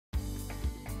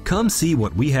Come see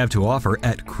what we have to offer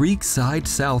at Creekside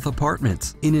South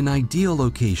Apartments. In an ideal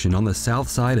location on the south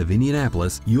side of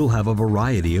Indianapolis, you'll have a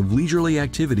variety of leisurely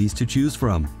activities to choose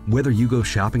from. Whether you go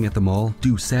shopping at the mall,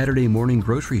 do Saturday morning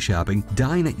grocery shopping,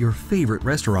 dine at your favorite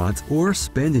restaurants, or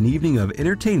spend an evening of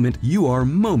entertainment, you are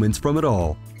moments from it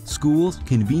all. Schools,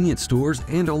 convenience stores,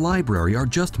 and a library are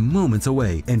just moments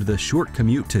away, and the short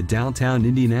commute to downtown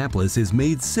Indianapolis is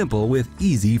made simple with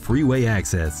easy freeway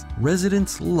access.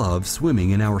 Residents love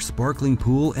swimming in our sparkling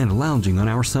pool and lounging on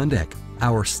our sun deck.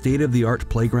 Our state-of-the-art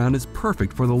playground is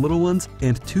perfect for the little ones,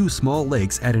 and 2 small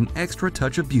lakes add an extra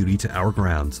touch of beauty to our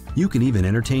grounds. You can even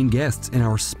entertain guests in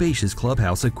our spacious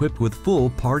clubhouse equipped with full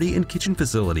party and kitchen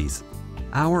facilities.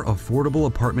 Our affordable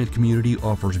apartment community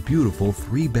offers beautiful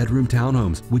 3-bedroom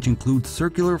townhomes, which include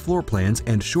circular floor plans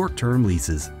and short-term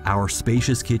leases. Our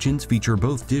spacious kitchens feature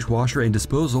both dishwasher and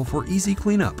disposal for easy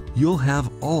cleanup. You'll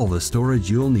have all the storage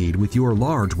you'll need with your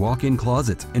large walk-in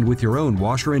closet, and with your own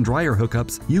washer and dryer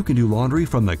hookups, you can do laundry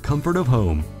from the comfort of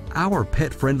home. Our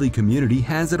pet-friendly community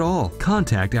has it all.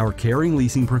 Contact our caring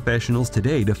leasing professionals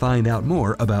today to find out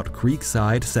more about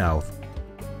Creekside South.